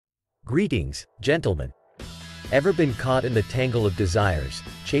Greetings, gentlemen. Ever been caught in the tangle of desires,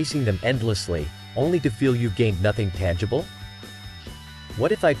 chasing them endlessly, only to feel you've gained nothing tangible?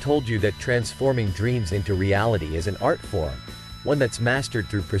 What if I told you that transforming dreams into reality is an art form, one that's mastered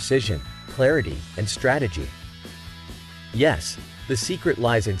through precision, clarity, and strategy? Yes, the secret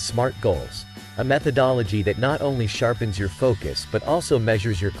lies in SMART goals, a methodology that not only sharpens your focus but also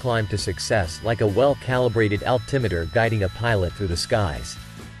measures your climb to success like a well-calibrated altimeter guiding a pilot through the skies.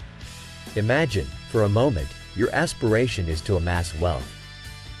 Imagine, for a moment, your aspiration is to amass wealth.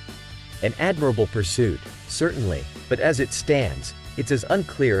 An admirable pursuit, certainly, but as it stands, it's as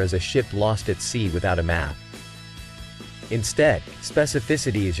unclear as a ship lost at sea without a map. Instead,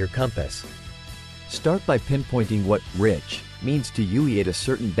 specificity is your compass. Start by pinpointing what rich means to you, at a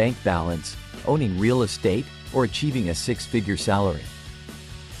certain bank balance, owning real estate, or achieving a six-figure salary.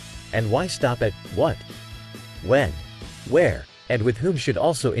 And why stop at what, when, where, and with whom should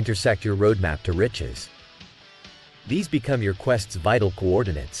also intersect your roadmap to riches. These become your quest's vital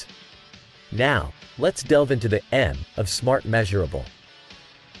coordinates. Now, let's delve into the M of SMART measurable.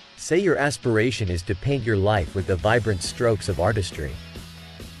 Say your aspiration is to paint your life with the vibrant strokes of artistry.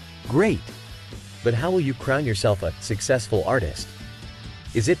 Great! But how will you crown yourself a successful artist?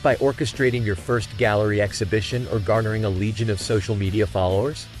 Is it by orchestrating your first gallery exhibition or garnering a legion of social media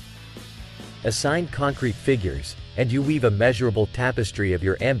followers? Assign concrete figures, and you weave a measurable tapestry of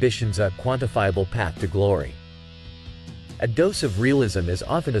your ambitions, a quantifiable path to glory. A dose of realism is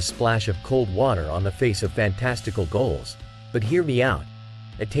often a splash of cold water on the face of fantastical goals, but hear me out.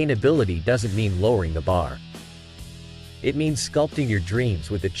 Attainability doesn't mean lowering the bar. It means sculpting your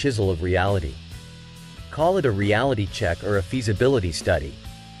dreams with the chisel of reality. Call it a reality check or a feasibility study.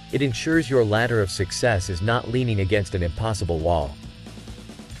 It ensures your ladder of success is not leaning against an impossible wall.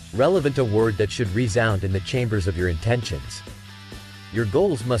 Relevant, a word that should resound in the chambers of your intentions. Your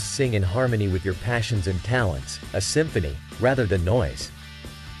goals must sing in harmony with your passions and talents, a symphony, rather than noise.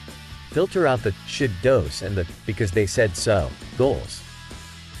 Filter out the should dose and the because they said so goals.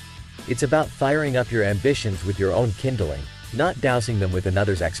 It's about firing up your ambitions with your own kindling, not dousing them with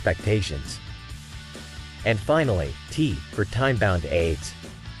another's expectations. And finally, T for time-bound aids.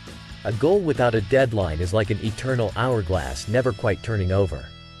 A goal without a deadline is like an eternal hourglass never quite turning over.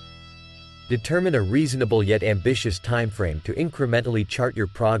 Determine a reasonable yet ambitious timeframe to incrementally chart your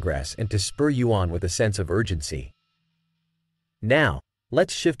progress and to spur you on with a sense of urgency. Now,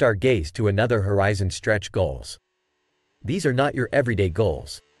 let's shift our gaze to another horizon: stretch goals. These are not your everyday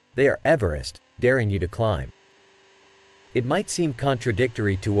goals. They are Everest, daring you to climb. It might seem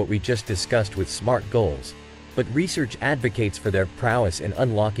contradictory to what we just discussed with SMART goals, but research advocates for their prowess in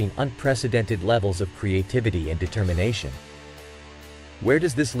unlocking unprecedented levels of creativity and determination. Where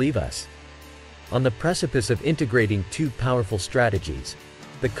does this leave us? On the precipice of integrating two powerful strategies,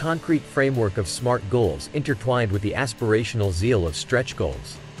 the concrete framework of SMART goals intertwined with the aspirational zeal of stretch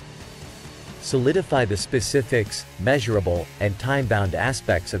goals. Solidify the specifics, measurable, and time-bound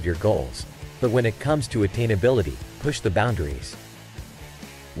aspects of your goals, but when it comes to attainability, push the boundaries.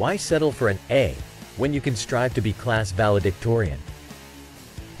 Why settle for an A when you can strive to be class valedictorian?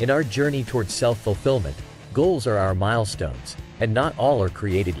 In our journey towards self-fulfillment, goals are our milestones, and not all are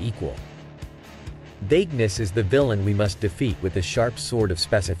created equal. Vagueness is the villain we must defeat with the sharp sword of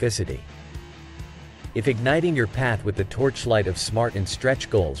specificity. If igniting your path with the torchlight of SMART and stretch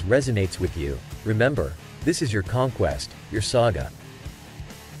goals resonates with you, remember, this is your conquest, your saga.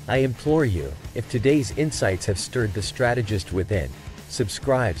 I implore you, if today's insights have stirred the strategist within,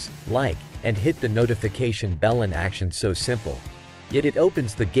 subscribe, like, and hit the notification bell. An action so simple, yet it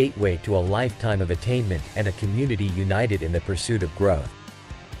opens the gateway to a lifetime of attainment and a community united in the pursuit of growth.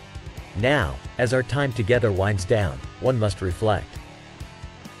 Now, as our time together winds down, one must reflect.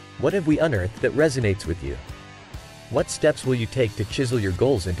 What have we unearthed that resonates with you? What steps will you take to chisel your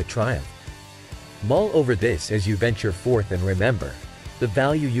goals into triumph? Mull over this as you venture forth, and remember, the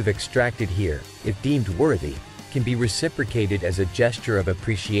value you've extracted here, if deemed worthy, can be reciprocated as a gesture of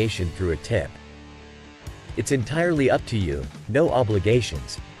appreciation through a tip. It's entirely up to you, no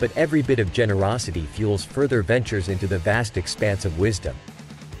obligations, but every bit of generosity fuels further ventures into the vast expanse of wisdom.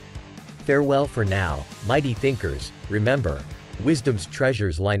 Farewell for now, mighty thinkers. Remember, wisdom's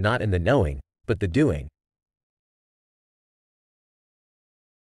treasures lie not in the knowing, but the doing.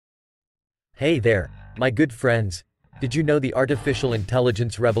 Hey there, my good friends. Did you know the artificial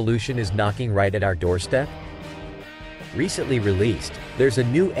intelligence revolution is knocking right at our doorstep? Recently released, there's a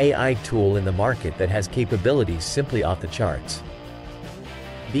new AI tool in the market that has capabilities simply off the charts.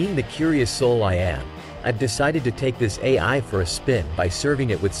 Being the curious soul I am, I've decided to take this AI for a spin by serving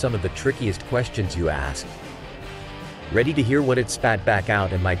it with some of the trickiest questions you ask. Ready to hear what it spat back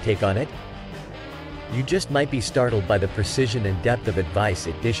out and my take on it? You just might be startled by the precision and depth of advice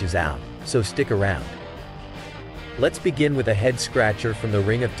it dishes out, so stick around. Let's begin with a head-scratcher from the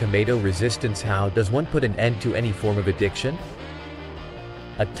Ring of Tomato Resistance. How does one put an end to any form of addiction?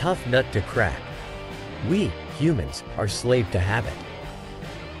 A tough nut to crack. We, humans, are slave to habit.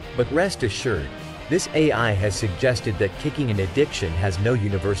 But rest assured, this AI has suggested that kicking an addiction has no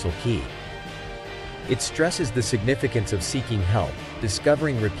universal key. It stresses the significance of seeking help,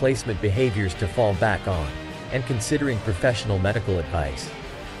 discovering replacement behaviors to fall back on, and considering professional medical advice.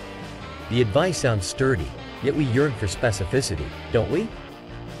 The advice sounds sturdy, yet we yearn for specificity, don't we?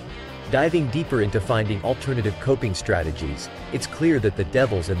 Diving deeper into finding alternative coping strategies, it's clear that the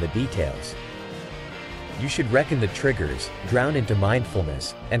devil's in the details. You should reckon the triggers, drown into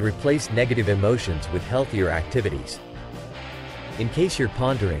mindfulness, and replace negative emotions with healthier activities. In case you're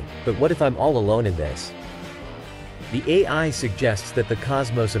pondering, but what if I'm all alone in this? The AI suggests that the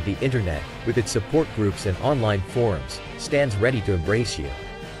cosmos of the internet, with its support groups and online forums, stands ready to embrace you.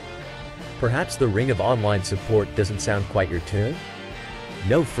 Perhaps the ring of online support doesn't sound quite your tune?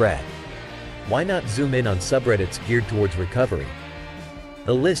 No fret. Why not zoom in on subreddits geared towards recovery?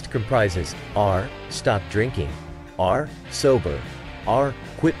 The list comprises r. Stop drinking, r. Sober, r.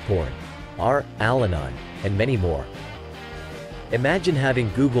 Quit porn, r. Al-Anon, and many more. Imagine having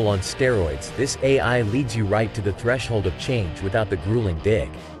Google on steroids. This AI leads you right to the threshold of change without the grueling dig.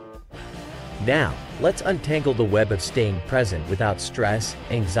 Now, let's untangle the web of staying present without stress,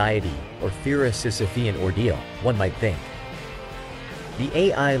 anxiety, or fear. A Sisyphean ordeal, one might think. The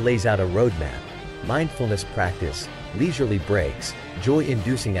AI lays out a roadmap: mindfulness practice, leisurely breaks,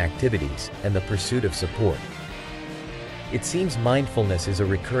 joy-inducing activities, and the pursuit of support. It seems mindfulness is a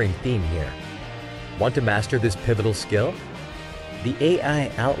recurring theme here. Want to master this pivotal skill? The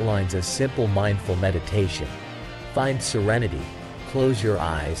AI outlines a simple mindful meditation. Find serenity, close your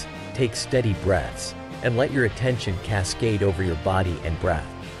eyes, take steady breaths, and let your attention cascade over your body and breath.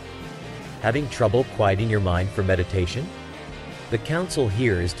 Having trouble quieting your mind for meditation? The counsel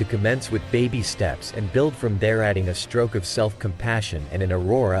here is to commence with baby steps and build from there, adding a stroke of self-compassion and an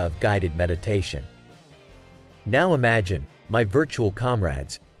aurora of guided meditation. Now imagine, my virtual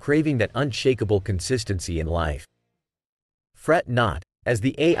comrades, craving that unshakable consistency in life. Fret not, as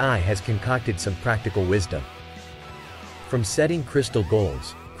the AI has concocted some practical wisdom. From setting crystal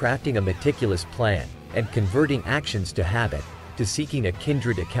goals, crafting a meticulous plan, and converting actions to habit, to seeking a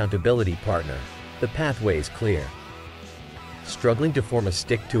kindred accountability partner, the pathway is clear. Struggling to form a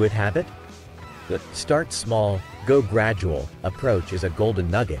stick-to-it habit? The start small, go gradual approach is a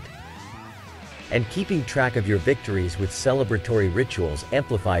golden nugget. And keeping track of your victories with celebratory rituals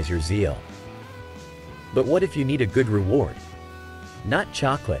amplifies your zeal. But what if you need a good reward? Not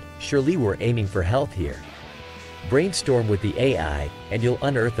chocolate, surely we're aiming for health here. Brainstorm with the AI, and you'll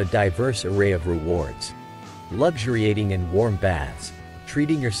unearth a diverse array of rewards. Luxuriating in warm baths,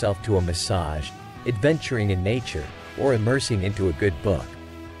 treating yourself to a massage, adventuring in nature, or immersing into a good book.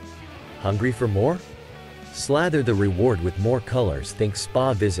 Hungry for more? Slather the reward with more colors. Think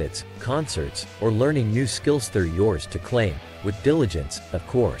spa visits, concerts, or learning new skills. They're yours to claim, with diligence, of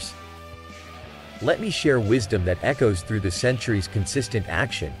course. Let me share wisdom that echoes through the centuries. Consistent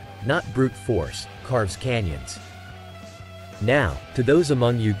action, not brute force, carves canyons. Now, to those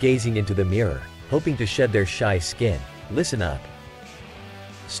among you gazing into the mirror, hoping to shed their shy skin, listen up.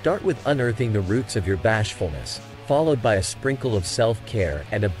 Start with unearthing the roots of your bashfulness, followed by a sprinkle of self-care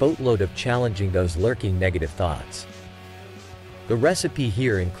and a boatload of challenging those lurking negative thoughts. The recipe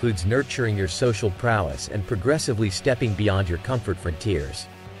here includes nurturing your social prowess and progressively stepping beyond your comfort frontiers.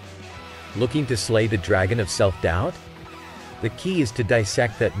 Looking to slay the dragon of self-doubt? The key is to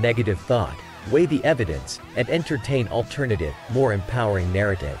dissect that negative thought, weigh the evidence, and entertain alternative, more empowering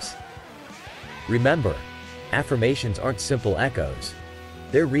narratives. Remember, affirmations aren't simple echoes.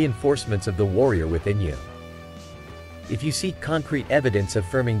 They're reinforcements of the warrior within you. If you seek concrete evidence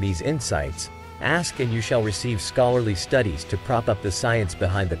affirming these insights, ask and you shall receive scholarly studies to prop up the science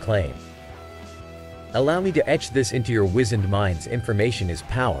behind the claim. Allow me to etch this into your wizened minds. Information is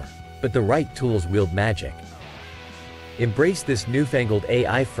power, but the right tools wield magic. Embrace this newfangled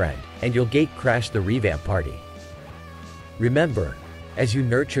AI friend, and you'll gate crash the revamp party. Remember, as you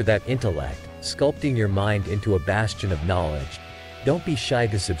nurture that intellect, sculpting your mind into a bastion of knowledge, don't be shy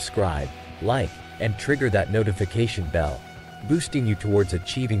to subscribe, like, and trigger that notification bell, boosting you towards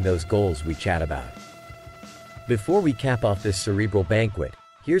achieving those goals we chat about. Before we cap off this cerebral banquet,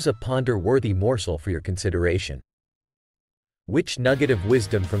 here's a ponder-worthy morsel for your consideration. Which nugget of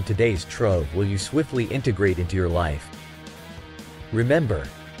wisdom from today's trove will you swiftly integrate into your life? Remember,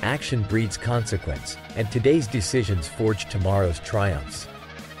 Action breeds consequence, and today's decisions forge tomorrow's triumphs.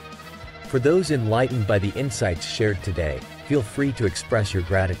 For those enlightened by the insights shared today, feel free to express your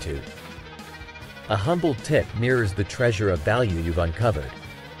gratitude. A humble tip mirrors the treasure of value you've uncovered.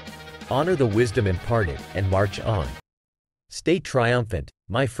 Honor the wisdom imparted and march on. Stay triumphant,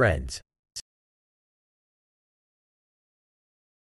 my friends.